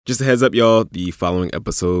Just a heads up, y'all, the following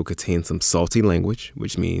episode contains some salty language,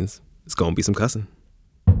 which means it's going to be some cussing.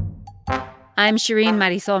 I'm Shireen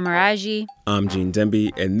Marisol Meraji. I'm Gene Demby,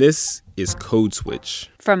 and this is Code Switch.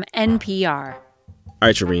 From NPR. All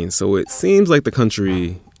right, Shireen, so it seems like the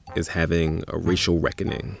country is having a racial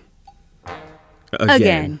reckoning.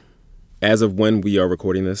 Again. As of when we are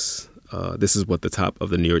recording this, this is what the top of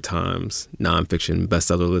the New York Times nonfiction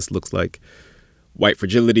bestseller list looks like. White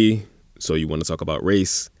fragility. So you want to talk about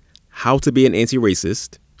race, how to be an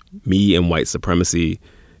anti-racist, me and white supremacy,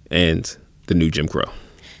 and the new Jim Crow.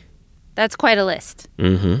 That's quite a list.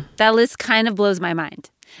 Mm-hmm. That list kind of blows my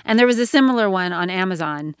mind. And there was a similar one on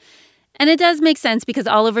Amazon. And it does make sense because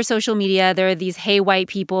all over social media, there are these, hey, white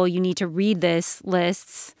people, you need to read this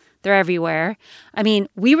lists. They're everywhere. I mean,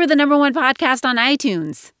 we were the #1 podcast on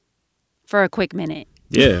iTunes for a quick minute.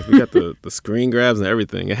 Yeah, we got the screen grabs and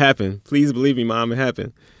everything. It happened. Please believe me, Mom, it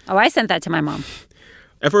happened. Oh, I sent that to my mom.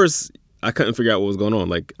 At first, I couldn't figure out what was going on.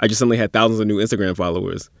 Like, I just suddenly had thousands of new Instagram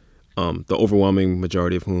followers, the overwhelming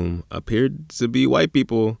majority of whom appeared to be white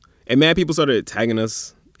people. And mad people started tagging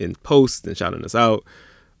us in posts and shouting us out.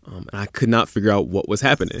 And I could not figure out what was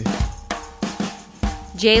happening.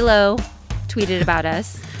 J-Lo tweeted about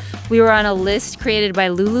us. We were on a list created by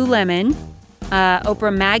Lululemon.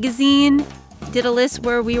 Oprah Magazine did a list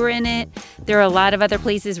where we were in it. There are a lot of other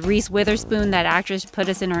places. Reese Witherspoon, that actress, put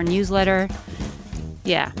us in our newsletter.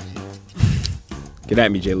 Yeah. Get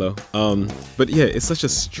at me, J-Lo. But yeah, it's such a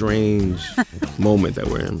strange moment that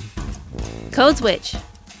we're in. Code Switch.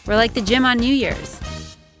 We're like the gym on New Year's.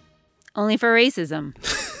 Only for racism.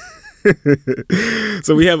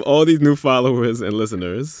 So we have all these new followers and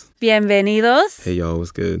listeners. Bienvenidos. Hey, y'all,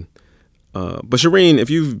 what's good? But Shireen, if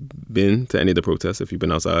you've been to any of the protests, if you've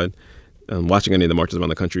been outside, watching any of the marches around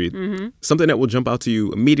the country, something that will jump out to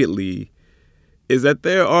you immediately is that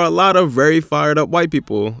there are a lot of very fired up white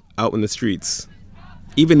people out in the streets,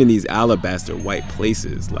 even in these alabaster white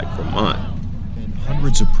places like Vermont. And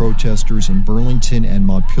hundreds of protesters in Burlington and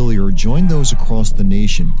Montpelier joined those across the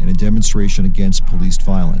nation in a demonstration against police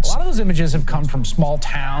violence. A lot of those images have come from small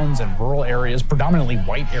towns and rural areas, predominantly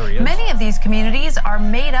white areas. Many of these communities are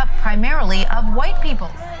made up primarily of white people.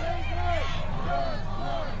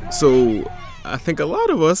 So I think a lot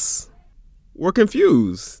of us were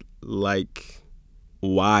confused. Like,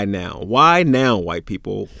 why now? Why now, white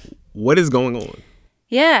people? What is going on?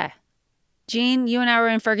 Yeah. Gene, you and I were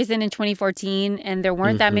in Ferguson in 2014, and there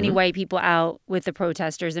weren't that many white people out with the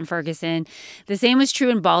protesters in Ferguson. The same was true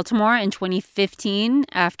in Baltimore in 2015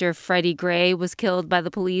 after Freddie Gray was killed by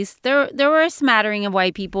the police. There were a smattering of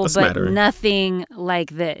white people, but nothing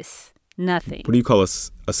like this. Nothing. What do you call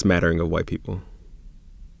a smattering of white people?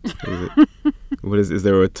 Is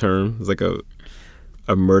there a term? It's like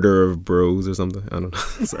a murder of bros or something? I don't know.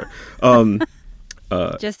 Sorry.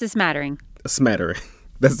 Just a smattering. A smattering.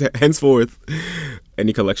 That's henceforth,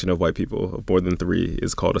 any collection of white people of more than 3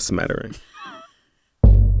 is called a smattering.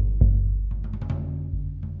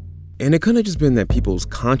 And it couldn't have just been that people's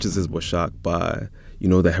consciences were shocked by,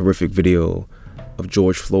 the horrific video of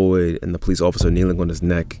George Floyd and the police officer kneeling on his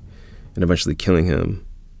neck and eventually killing him.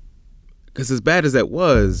 Because as bad as that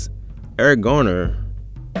was, Eric Garner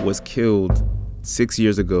was killed 6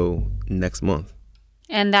 years ago next month.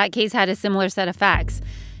 And that case had a similar set of facts.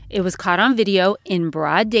 It was caught on video in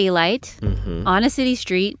broad daylight on a city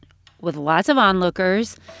street with lots of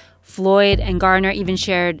onlookers. Floyd and Garner even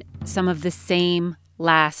shared some of the same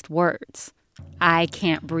last words. I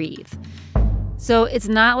can't breathe. So it's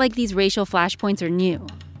not like these racial flashpoints are new.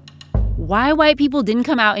 Why white people didn't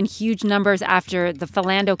come out in huge numbers after the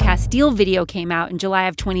Philando Castile video came out in July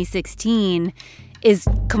of 2016 is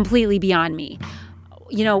completely beyond me.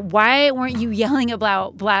 Why weren't you yelling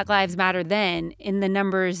about Black Lives Matter then in the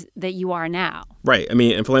numbers that you are now? Right. I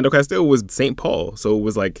mean, and Philando Castile was St. Paul, so it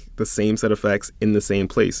was like the same set of facts in the same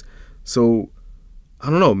place. So, I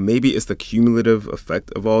don't know, maybe it's the cumulative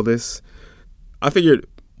effect of all this. I figured,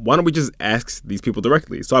 why don't we just ask these people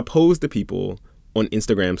directly? So I posed to people on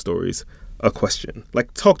Instagram stories a question.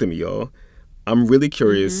 Like, talk to me, y'all. I'm really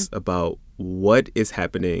curious about what is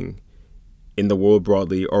happening in the world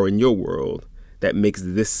broadly or in your world that makes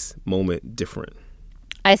this moment different.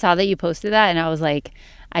 I saw that you posted that, and I was like,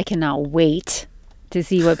 I cannot wait to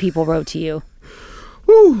see what people wrote to you.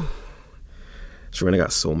 Woo. Shireen, I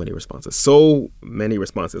got so many responses.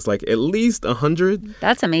 Like at least 100.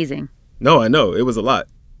 That's amazing. No, I know. It was a lot.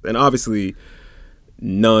 And obviously,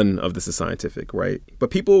 none of this is scientific, right? But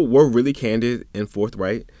people were really candid and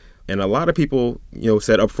forthright. And a lot of people,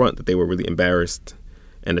 said up front that they were really embarrassed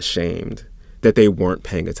and ashamed that they weren't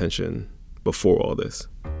paying attention before all this.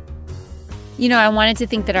 I wanted to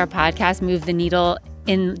think that our podcast moved the needle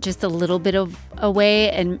in just a little bit of a way,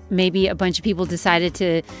 and maybe a bunch of people decided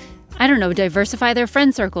to, I don't know, diversify their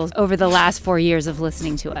friend circles over the last 4 years of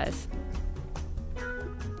listening to us.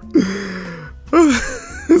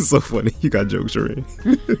 It's so funny. You got jokes, Shireen.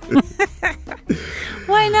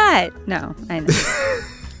 Why not? No, I know.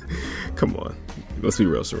 Come on. Let's be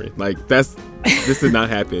real, Shireen. Like, this did not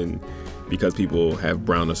happen because people have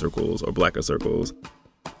browner circles or blacker circles.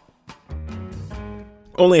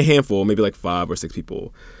 Only a handful, maybe like 5 or 6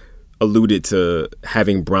 people, alluded to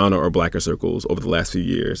having browner or blacker circles over the last few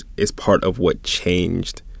years is part of what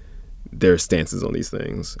changed their stances on these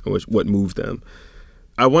things, and what moved them.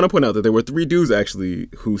 I want to point out that there were 3 dudes, actually,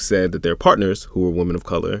 who said that their partners, who were women of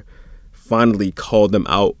color, finally called them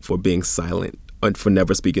out for being silent and for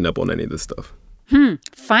never speaking up on any of this stuff.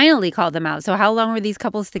 Finally called them out. So how long were these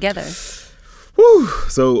couples together? Whew.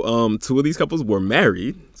 So 2 of these couples were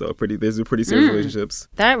married. So these are pretty serious relationships.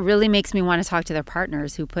 That really makes me want to talk to their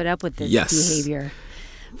partners who put up with this behavior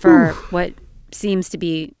for what seems to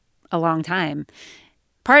be a long time.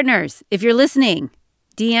 Partners, if you're listening,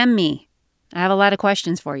 DM me. I have a lot of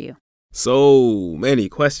questions for you. So many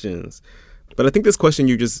questions. But I think this question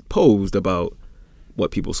you just posed about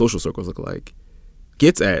what people's social circles look like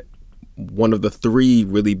gets at one of the 3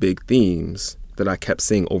 really big themes that I kept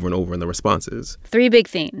seeing over and over in the responses. 3 big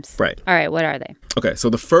themes. Right. All right, what are they? Okay, so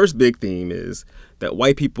the first big theme is that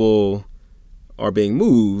white people are being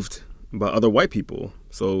moved by other white people.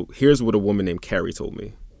 So here's what a woman named Carrie told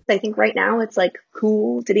me. I think right now it's like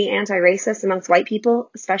cool to be anti-racist amongst white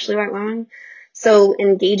people, especially white women. So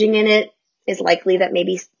engaging in it is likely that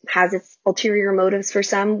maybe has its ulterior motives for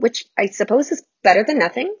some, which I suppose is better than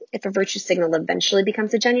nothing if a virtue signal eventually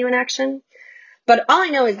becomes a genuine action. But all I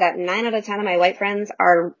know is that 9 out of 10 of my white friends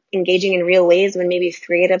are engaging in real ways when maybe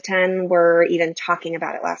 3 out of 10 were even talking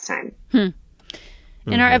about it last time.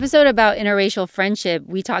 In our episode about interracial friendship,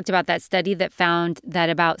 we talked about that study that found that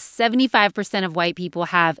about 75% of white people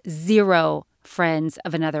have 0 friends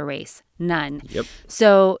of another race. None. Yep.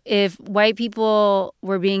 So if white people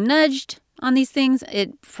were being nudged on these things,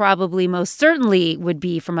 it probably most certainly would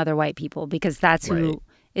be from other white people, because that's who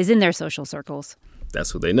is in their social circles. That's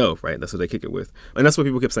who they know, right? That's who they kick it with. And that's what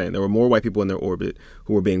people kept saying. There were more white people in their orbit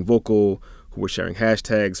who were being vocal, who were sharing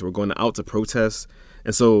hashtags, who were going out to protest.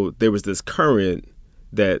 And so there was this current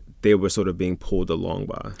that they were sort of being pulled along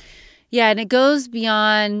by. Yeah, and it goes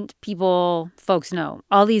beyond folks know.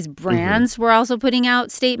 All these brands were also putting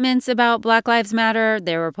out statements about Black Lives Matter.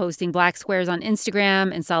 They were posting black squares on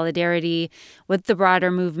Instagram in solidarity with the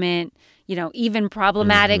broader movement. You know, even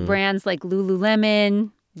problematic brands like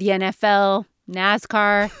Lululemon, the NFL,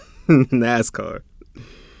 NASCAR. NASCAR.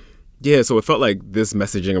 Yeah, so it felt like this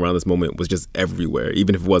messaging around this moment was just everywhere,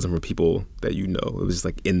 even if it wasn't from people that you know. It was just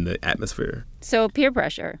like in the atmosphere. So peer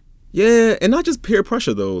pressure. Yeah, and not just peer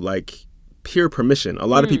pressure, though, like peer permission. A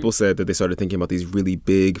lot of people said that they started thinking about these really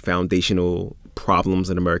big foundational problems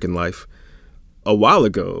in American life. A while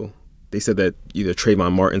ago, they said that either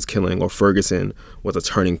Trayvon Martin's killing or Ferguson was a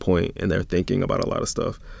turning point in their thinking about a lot of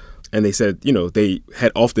stuff. And they said, you know, they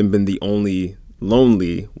had often been the only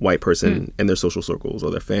lonely white person in their social circles or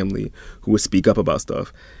their family who would speak up about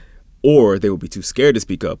stuff. Or they would be too scared to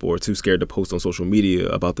speak up or too scared to post on social media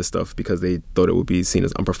about this stuff because they thought it would be seen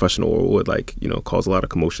as unprofessional or would, like, you know, cause a lot of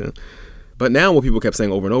commotion. But now what people kept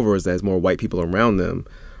saying over and over is that as more white people around them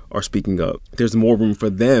are speaking up, there's more room for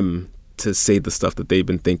them to say the stuff that they've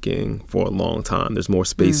been thinking for a long time. There's more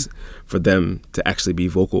space for them to actually be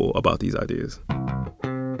vocal about these ideas.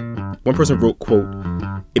 One person wrote, quote,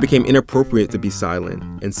 "It became inappropriate to be silent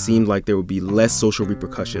and seemed like there would be less social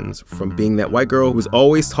repercussions from being that white girl who was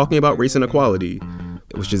always talking about race inequality,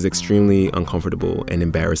 which is extremely uncomfortable and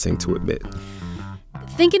embarrassing to admit."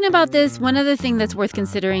 Thinking about this, one other thing that's worth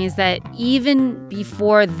considering is that even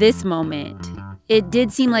before this moment, it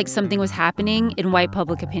did seem like something was happening in white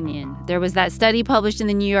public opinion. There was that study published in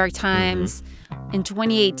the New York Times in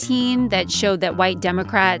 2018 that showed that white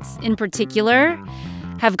Democrats in particular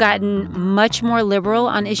have gotten much more liberal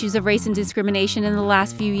on issues of race and discrimination in the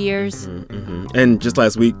last few years. And just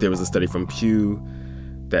last week, there was a study from Pew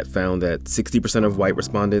that found that 60% of white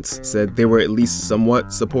respondents said they were at least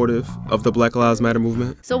somewhat supportive of the Black Lives Matter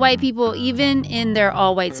movement. So white people, even in their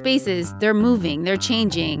all-white spaces, they're moving, they're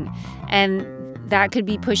changing, and that could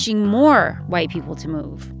be pushing more white people to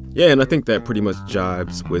move. Yeah, and I think that pretty much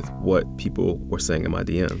jibes with what people were saying in my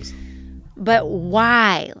DMs. But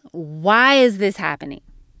why? Why is this happening?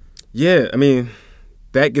 Yeah, I mean,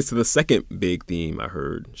 that gets to the second big theme I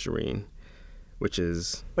heard, Shireen, which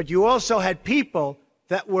is... But you also had people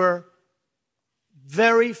that were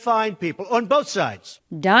very fine people on both sides.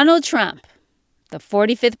 Donald Trump. the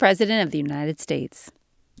 45th president of the United States.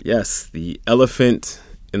 Yes, the elephant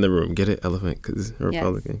in the room. Get it? Elephant, because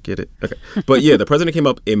Republican. Yes. Get it? Okay. But yeah, the president came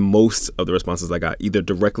up in most of the responses I got, either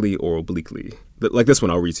directly or obliquely. Like this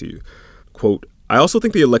one, I'll read to you. Quote, I also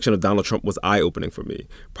think the election of Donald Trump was eye-opening for me.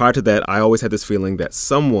 Prior to that, I always had this feeling that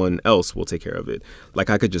someone else will take care of it. Like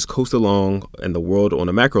I could just coast along and the world on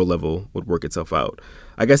a macro level would work itself out.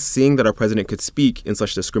 I guess seeing that our president could speak in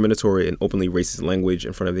such discriminatory and openly racist language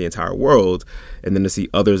in front of the entire world, and then to see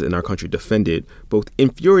others in our country defend it, both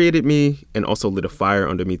infuriated me and also lit a fire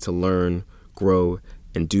under me to learn, grow,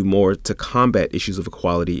 and do more to combat issues of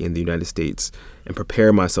equality in the United States and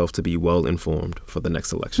prepare myself to be well-informed for the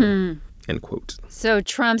next election. End quote. So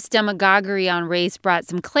Trump's demagoguery on race brought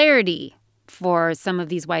some clarity for some of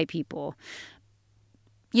these white people.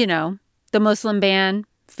 You know, the Muslim ban,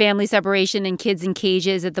 family separation and kids in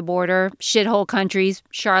cages at the border, shithole countries,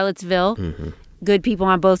 Charlottesville, good people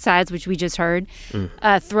on both sides, which we just heard,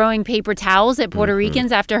 throwing paper towels at Puerto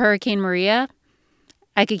Ricans after Hurricane Maria.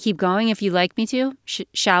 I could keep going if you'd like me to.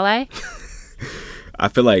 Shall I? I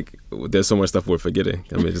feel like there's so much stuff we're forgetting.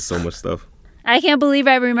 I mean, just so much stuff. I can't believe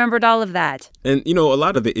I remembered all of that. And, you know, a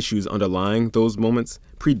lot of the issues underlying those moments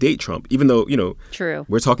predate Trump, even though, you know, True.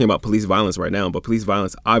 We're talking about police violence right now, but police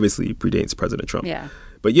violence obviously predates President Trump. Yeah.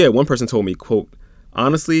 But yeah, one person told me, quote,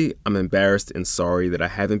 honestly, I'm embarrassed and sorry that I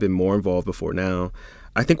haven't been more involved before now.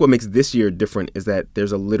 I think what makes this year different is that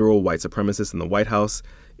there's a literal white supremacist in the White House.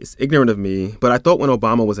 It's ignorant of me, but I thought when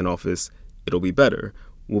Obama was in office, it'll be better.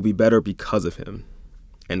 We'll be better because of him.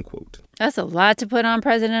 End quote. That's a lot to put on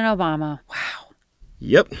President Obama. Wow.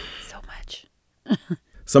 Yep. So much.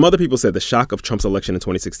 Some other people said the shock of Trump's election in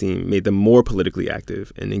 2016 made them more politically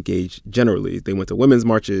active and engaged generally. They went to women's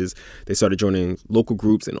marches. They started joining local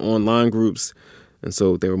groups and online groups. And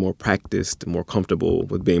so they were more practiced, more comfortable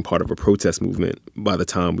with being part of a protest movement by the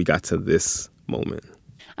time we got to this moment.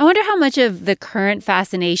 I wonder how much of the current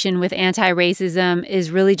fascination with anti-racism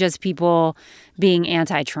is really just people being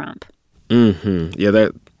anti-Trump. Yeah,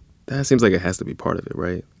 that seems like it has to be part of it,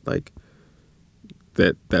 right? Like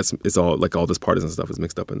it's all like all this partisan stuff is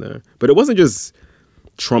mixed up in there. But it wasn't just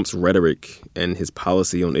Trump's rhetoric and his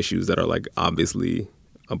policy on issues that are like obviously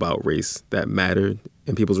about race that mattered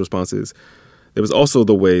in people's responses. There was also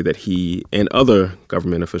the way that he and other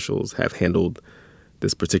government officials have handled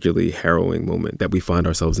this particularly harrowing moment that we find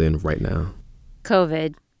ourselves in right now.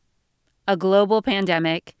 COVID, a global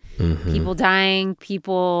pandemic, people dying,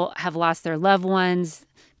 people have lost their loved ones,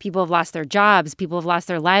 people have lost their jobs, people have lost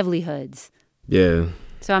their livelihoods. Yeah.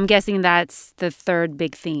 So I'm guessing that's the third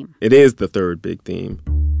big theme. It is the third big theme.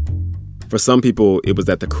 For some people, it was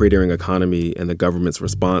that the cratering economy and the government's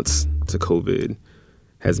response to COVID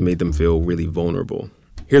has made them feel really vulnerable.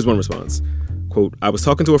 Here's one response. Quote, I was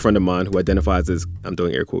talking to a friend of mine who identifies as, I'm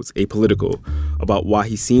doing air quotes, apolitical, about why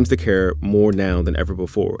he seems to care more now than ever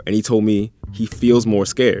before. And he told me he feels more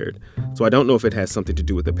scared. So I don't know if it has something to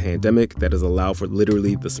do with the pandemic that has allowed for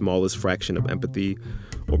literally the smallest fraction of empathy,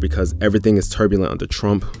 or because everything is turbulent under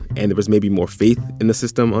Trump and there was maybe more faith in the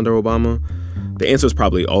system under Obama. The answer is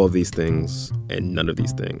probably all of these things and none of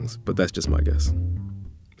these things, but that's just my guess.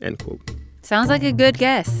 End quote. Sounds like a good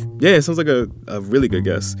guess. Yeah, it sounds like a really good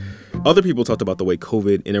guess. Other people talked about the way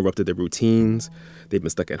COVID interrupted their routines. They've been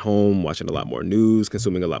stuck at home, watching a lot more news,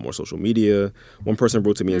 consuming a lot more social media. One person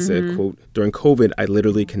wrote to me and said, quote, during COVID, I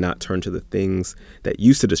literally cannot turn to the things that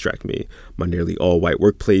used to distract me. My nearly all-white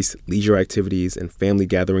workplace, leisure activities, and family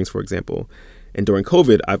gatherings, for example. And during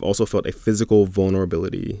COVID, I've also felt a physical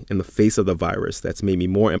vulnerability in the face of the virus that's made me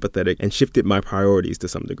more empathetic and shifted my priorities to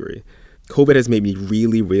some degree. COVID has made me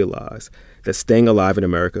really realize that staying alive in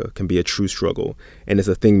America can be a true struggle, and it's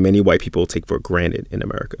a thing many white people take for granted in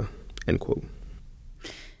America, end quote.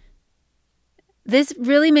 This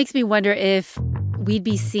really makes me wonder if we'd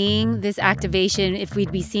be seeing this activation, if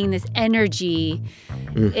we'd be seeing this energy,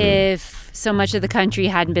 if so much of the country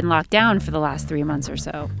hadn't been locked down for the last 3 months or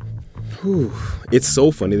so. Whew. It's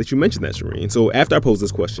so funny that you mentioned that, Shireen. So after I posed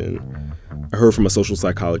this question, I heard from a social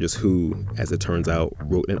psychologist who, as it turns out,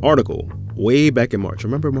 wrote an article way back in March.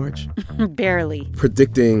 Remember March? Barely.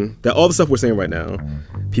 Predicting that all the stuff we're saying right now,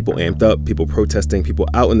 people amped up, people protesting, people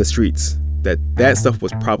out in the streets, that stuff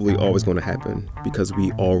was probably always going to happen because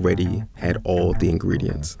we already had all the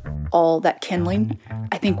ingredients. All that kindling,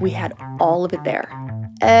 I think we had all of it there.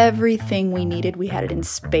 Everything we needed, we had it in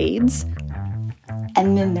spades.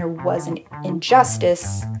 And then there was an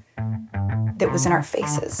injustice that was in our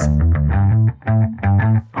faces.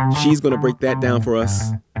 She's going to break that down for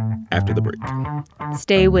us after the break.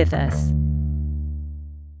 Stay with us.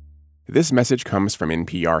 This message comes from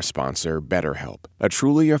NPR sponsor BetterHelp, a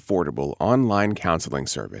truly affordable online counseling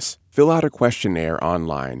service. Fill out a questionnaire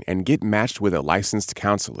online and get matched with a licensed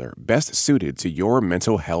counselor best suited to your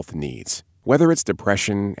mental health needs. Whether it's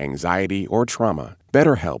depression, anxiety, or trauma,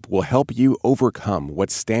 BetterHelp will help you overcome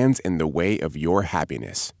what stands in the way of your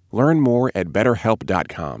happiness. Learn more at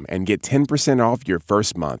BetterHelp.com and get 10% off your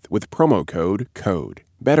first month with promo code CODE.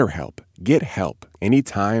 BetterHelp. Get help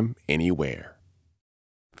anytime, anywhere.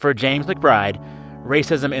 For James McBride,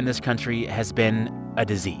 racism in this country has been a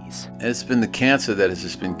disease. It's been the cancer that has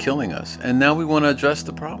just been killing us. And now we want to address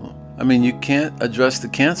the problem. I mean, you can't address the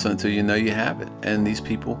cancer until you know you have it. And these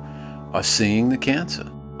people are seeing the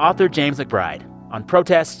cancer. Author James McBride on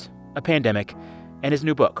protests, a pandemic, and his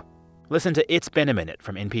new book. Listen to It's Been a Minute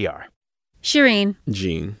from NPR. Shireen.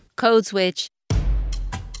 Gene. Code Switch.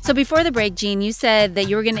 So before the break, Gene, you said that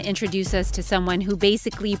you were going to introduce us to someone who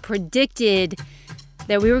basically predicted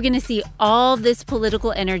that we were going to see all this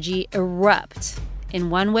political energy erupt in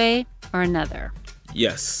one way or another.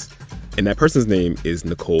 Yes. And that person's name is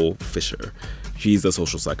Nicole Fisher. She's a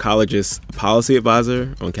social psychologist, a policy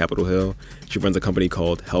advisor on Capitol Hill. She runs a company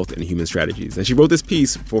called Health and Human Strategies. And she wrote this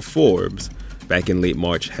piece for Forbes back in late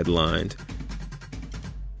March, headlined,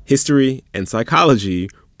 "History and Psychology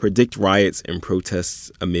Predict Riots and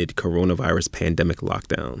Protests Amid Coronavirus Pandemic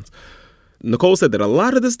Lockdowns." Nicole said that a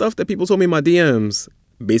lot of the stuff that people told me in my DMs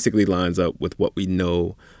basically lines up with what we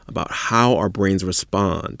know about how our brains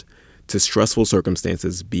respond to stressful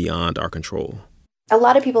circumstances beyond our control. A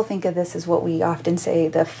lot of people think of this as what we often say,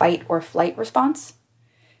 the fight or flight response.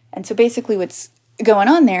 And so basically what's going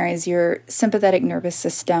on there is your sympathetic nervous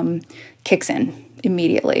system kicks in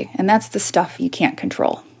immediately. And that's the stuff you can't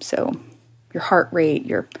control. So your heart rate,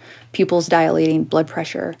 your pupils dilating, blood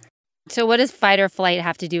pressure. So what does fight or flight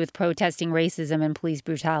have to do with protesting racism and police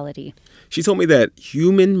brutality? She told me that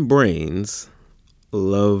human brains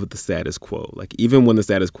love the status quo. Like, even when the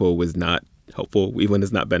status quo is not helpful, even when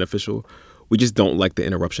it's not beneficial, we just don't like the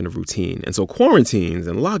interruption of routine. And so quarantines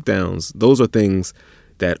and lockdowns, those are things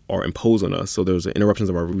that are imposed on us. So those are interruptions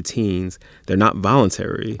of our routines. They're not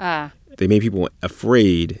voluntary. They make people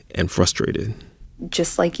afraid and frustrated.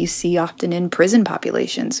 Just like you see often in prison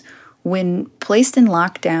populations. When placed in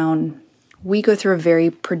lockdown, we go through a very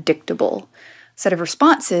predictable set of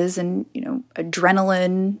responses, and,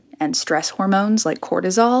 adrenaline and stress hormones like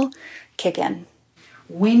cortisol kick in.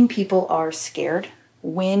 When people are scared,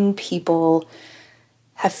 when people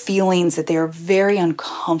have feelings that they are very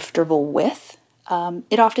uncomfortable with,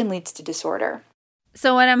 it often leads to disorder.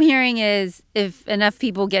 So what I'm hearing is if enough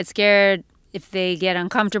people get scared, if they get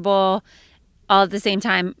uncomfortable, all at the same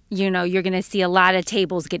time, you're going to see a lot of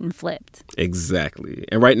tables getting flipped. Exactly.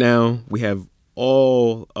 And right now, we have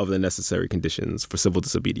all of the necessary conditions for civil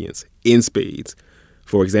disobedience in spades.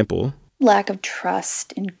 For example, lack of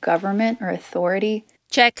trust in government or authority.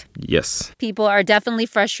 Check. Yes. People are definitely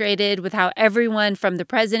frustrated with how everyone from the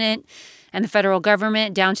president and the federal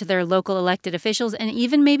government down to their local elected officials and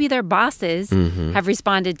even maybe their bosses have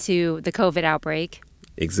responded to the COVID outbreak.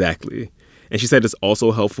 Exactly. And she said it's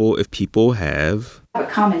also helpful if people have a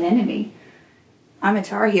common enemy. I'm a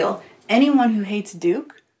Tar Heel. Anyone who hates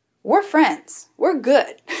Duke, we're friends. We're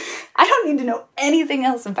good. I don't need to know anything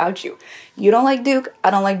else about you. You don't like Duke. I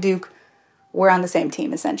don't like Duke. We're on the same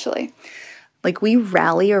team, essentially. Like, we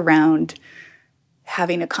rally around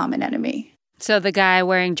having a common enemy. So the guy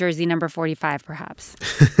wearing jersey number 45, perhaps.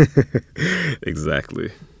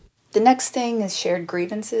 Exactly. The next thing is shared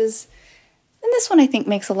grievances. And this one, I think,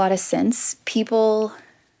 makes a lot of sense. People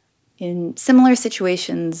in similar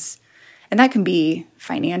situations, and that can be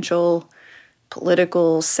financial,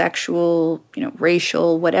 political, sexual,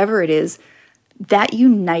 racial, whatever it is, that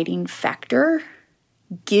uniting factor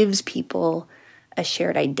gives people a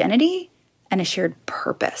shared identity and a shared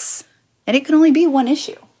purpose. And it can only be one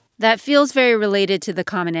issue. That feels very related to the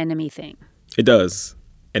common enemy thing. It does.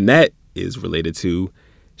 And that is related to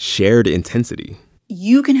shared intensity.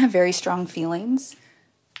 You can have very strong feelings,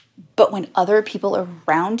 but when other people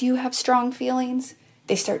around you have strong feelings,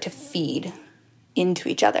 they start to feed into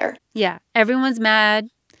each other. Yeah, everyone's mad,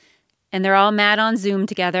 and they're all mad on Zoom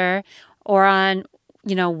together or on,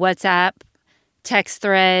 WhatsApp, text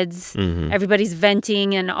threads. Everybody's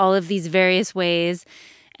venting in all of these various ways.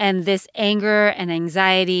 And this anger and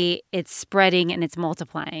anxiety, it's spreading and it's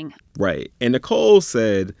multiplying. Right. And Nicole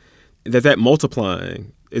said that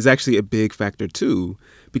multiplying is actually a big factor, too,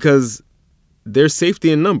 because there's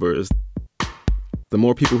safety in numbers. The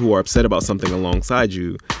more people who are upset about something alongside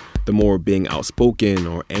you, the more being outspoken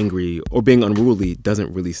or angry or being unruly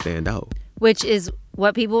doesn't really stand out. Which is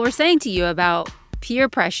what people were saying to you about peer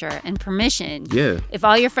pressure and permission. Yeah. If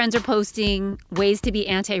all your friends are posting ways to be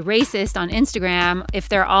anti-racist on Instagram, if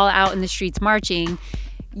they're all out in the streets marching,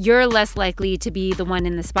 you're less likely to be the one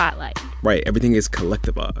in the spotlight. Right. Everything is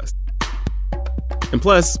collectivized. And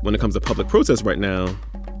plus, when it comes to public protests right now,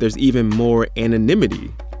 there's even more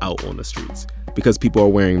anonymity out on the streets because people are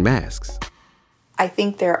wearing masks. I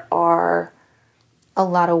think there are a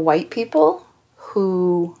lot of white people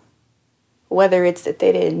who, whether it's that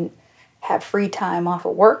they didn't have free time off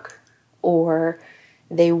of work, or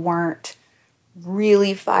they weren't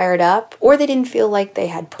really fired up, or they didn't feel like they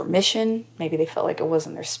had permission, maybe they felt like it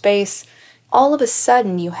wasn't their space, all of a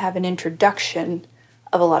sudden you have an introduction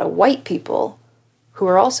of a lot of white people who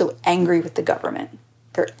are also angry with the government.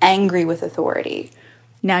 They're angry with authority.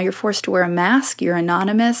 Now you're forced to wear a mask, you're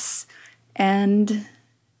anonymous, and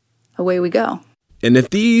away we go. And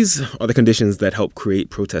if these are the conditions that help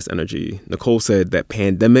create protest energy, Nicole said that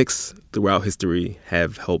pandemics throughout history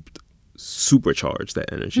have helped supercharge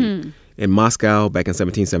that energy. In Moscow, back in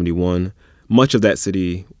 1771, much of that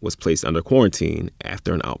city was placed under quarantine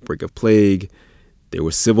after an outbreak of plague. There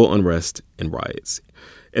was civil unrest and riots.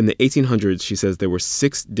 In the 1800s, she says there were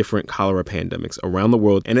 6 different cholera pandemics around the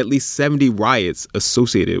world and at least 70 riots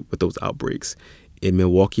associated with those outbreaks. In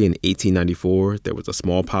Milwaukee in 1894, there was a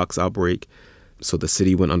smallpox outbreak. So the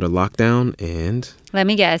city went under lockdown and... Let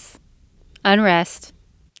me guess. Unrest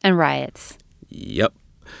and riots. Yep.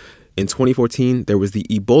 In 2014, there was the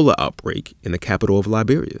Ebola outbreak in the capital of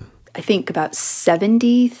Liberia. I think about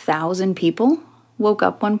 70,000 people woke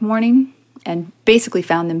up one morning and basically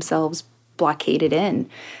found themselves blockaded in.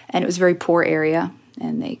 And it was a very poor area,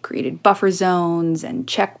 and they created buffer zones and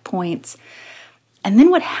checkpoints. And then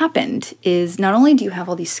what happened is not only do you have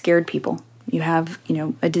all these scared people, you have,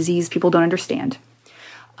 a disease people don't understand.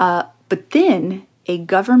 But then a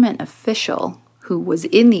government official who was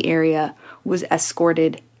in the area was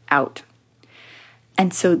escorted out.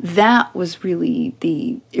 And so that was really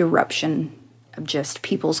the eruption of just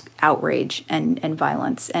people's outrage and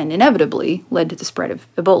violence, and inevitably led to the spread of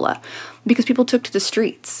Ebola because people took to the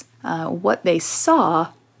streets. What they saw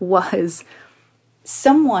was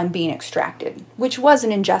someone being extracted, which was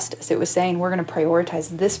an injustice. It was saying we're going to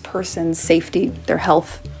prioritize this person's safety, their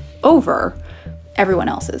health, over everyone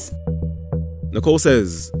else's. Nicole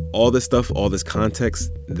says all this stuff, all this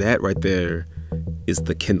context, that right there is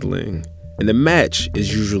the kindling. And the match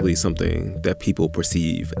is usually something that people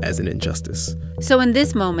perceive as an injustice. So in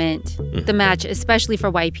this moment, the match, especially for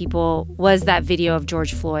white people, was that video of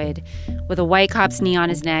George Floyd with a white cop's knee on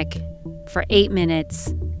his neck for 8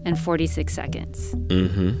 minutes and 46 seconds.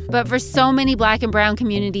 But for so many Black and brown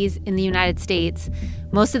communities in the United States,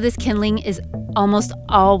 most of this kindling is almost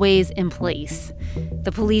always in place.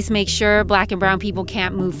 The police make sure Black and brown people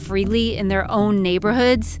can't move freely in their own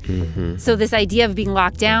neighborhoods. So this idea of being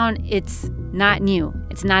locked down, it's not new.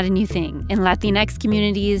 It's not a new thing. In Latinx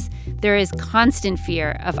communities, there is constant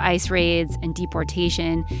fear of ICE raids and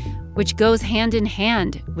deportation, which goes hand in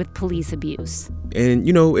hand with police abuse. And,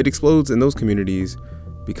 it explodes in those communities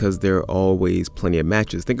because there are always plenty of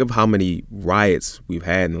matches. Think of how many riots we've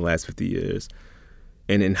had in the last 50 years.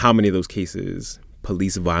 And in how many of those cases,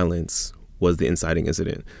 police violence was the inciting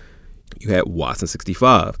incident. You had Watts in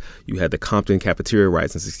 65. You had the Compton cafeteria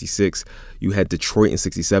riots in 66. You had Detroit in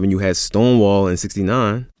 67. You had Stonewall in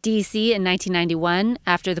 69. D.C. in 1991,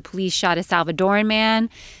 after the police shot a Salvadoran man.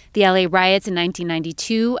 The L.A. riots in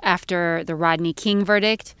 1992, after the Rodney King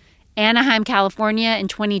verdict. Anaheim, California in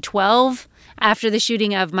 2012, after the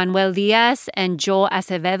shooting of Manuel Diaz and Joel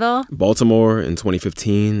Acevedo. Baltimore in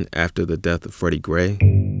 2015, after the death of Freddie Gray.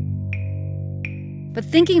 But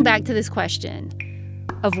thinking back to this question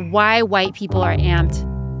of why white people are amped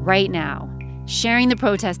right now, sharing the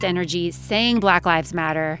protest energy, saying Black Lives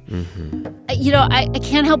Matter, I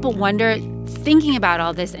can't help but wonder, thinking about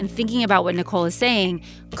all this and thinking about what Nicole is saying,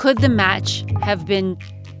 could the match have been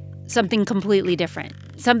something completely different?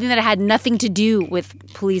 Something that had nothing to do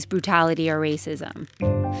with police brutality or racism.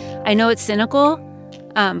 I know it's cynical,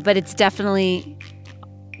 but it's definitely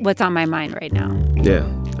what's on my mind right now. Yeah,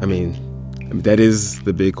 I mean, that is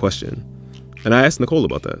the big question. And I asked Nicole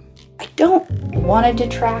about that. I don't want to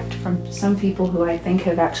detract from some people who I think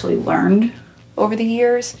have actually learned over the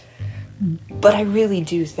years, but I really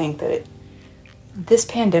do think that this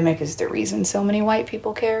pandemic is the reason so many white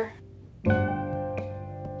people care.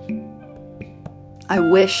 I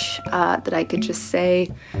wish that I could just say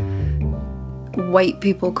white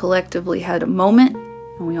people collectively had a moment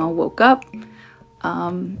and we all woke up.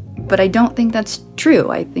 But I don't think that's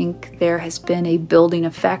true. I think there has been a building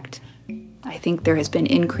effect. I think there has been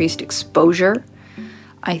increased exposure.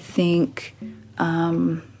 I think,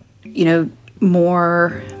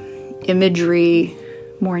 more imagery,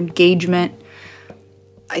 more engagement.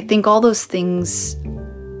 I think all those things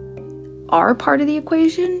are part of the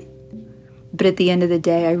equation. But at the end of the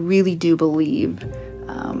day, I really do believe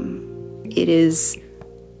it is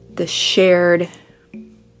the shared...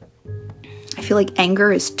 I feel like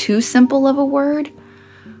anger is too simple of a word,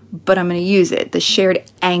 but I'm going to use it. The shared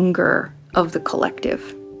anger of the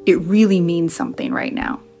collective. It really means something right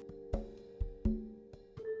now.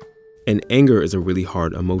 And anger is a really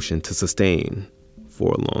hard emotion to sustain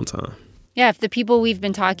for a long time. Yeah, if the people we've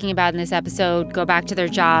been talking about in this episode go back to their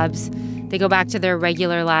jobs, they go back to their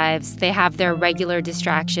regular lives, they have their regular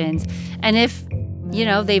distractions, and if,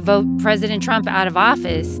 they vote President Trump out of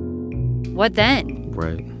office, what then?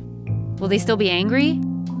 Right. Will they still be angry?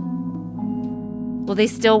 Will they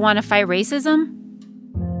still want to fight racism?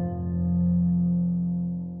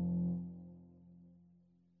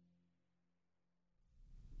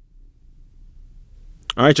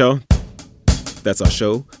 All right, y'all. That's our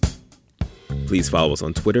show. Please follow us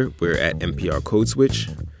on Twitter. We're at NPR Code Switch.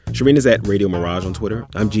 Shireen is at Radio Mirage on Twitter.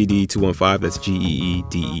 I'm GD215. That's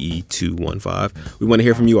GEEDEE215. We want to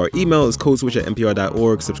hear from you. Our email is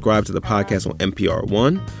codeswitch@npr.org. Subscribe to the podcast on NPR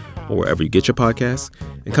One or wherever you get your podcasts.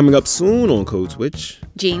 And coming up soon on Code Switch...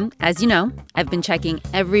 Gene, as you know, I've been checking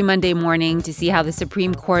every Monday morning to see how the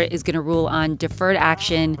Supreme Court is going to rule on deferred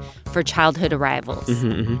action for childhood arrivals.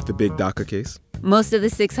 The big DACA case. Most of the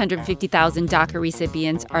 650,000 DACA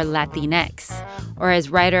recipients are Latinx, or as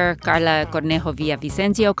writer Carla Cornejo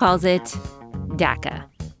Villavicencio calls it, DACA.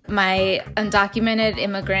 My undocumented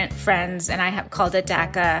immigrant friends and I have called it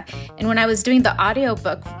DACA. And when I was doing the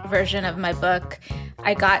audiobook version of my book,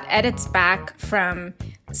 I got edits back from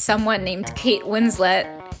someone named Kate Winslet,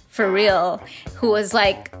 for real, who was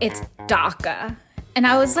like, it's DACA. And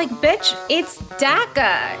I was like, bitch, it's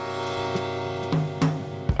DACA.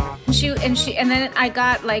 And then I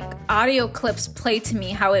got like audio clips played to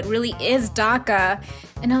me how it really is DACA.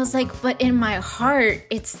 And I was like, but in my heart,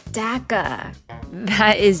 it's DACA.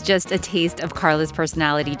 That is just a taste of Carla's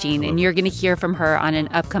personality, Gene, and you're going to hear from her on an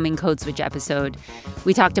upcoming Code Switch episode.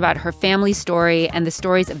 We talked about her family story and the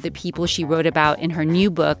stories of the people she wrote about in her new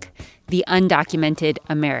book, The Undocumented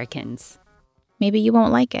Americans. Maybe you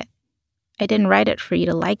won't like it. I didn't write it for you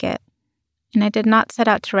to like it. And I did not set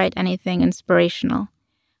out to write anything inspirational,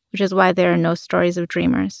 which is why there are no stories of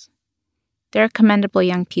dreamers. They're commendable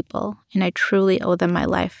young people, and I truly owe them my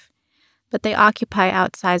life, but they occupy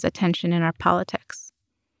outsized attention in our politics.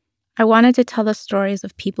 I wanted to tell the stories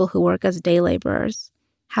of people who work as day laborers,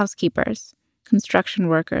 housekeepers, construction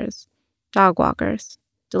workers, dog walkers,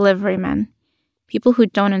 delivery men, people who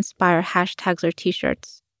don't inspire hashtags or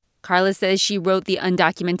T-shirts. Carla says she wrote The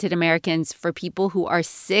Undocumented Americans for people who are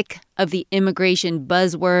sick of the immigration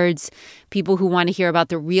buzzwords, people who want to hear about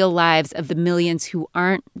the real lives of the millions who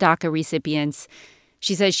aren't DACA recipients.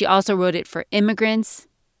 She says she also wrote it for immigrants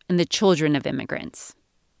and the children of immigrants,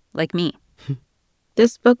 like me.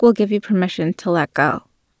 This book will give you permission to let go.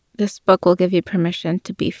 This book will give you permission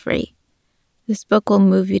to be free. This book will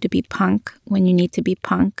move you to be punk when you need to be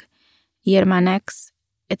punk. Y hermanex,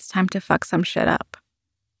 it's time to fuck some shit up.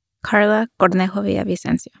 Carla Cornejo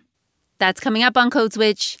Villavicencio. That's coming up on Code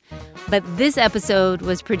Switch. But this episode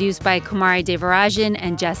was produced by Kumari Devarajan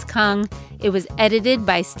and Jess Kung. It was edited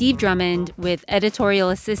by Steve Drummond with editorial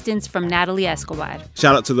assistance from Natalie Escobar.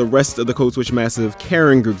 Shout out to the rest of the Code Switch massive: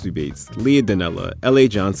 Karen Grigsby Bates, Leah Danella, L.A.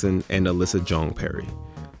 Johnson, and Alyssa Jong Perry.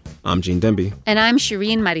 I'm Gene Demby. And I'm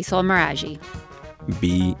Shireen Marisol Meraji.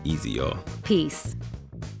 Be easy, y'all. Peace.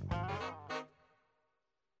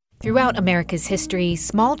 Throughout America's history,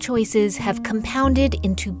 small choices have compounded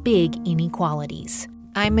into big inequalities.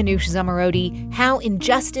 I'm Manoush Zomorodi. How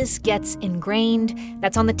injustice gets ingrained.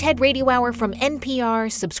 That's on the TED Radio Hour from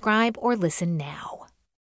NPR. Subscribe or listen now.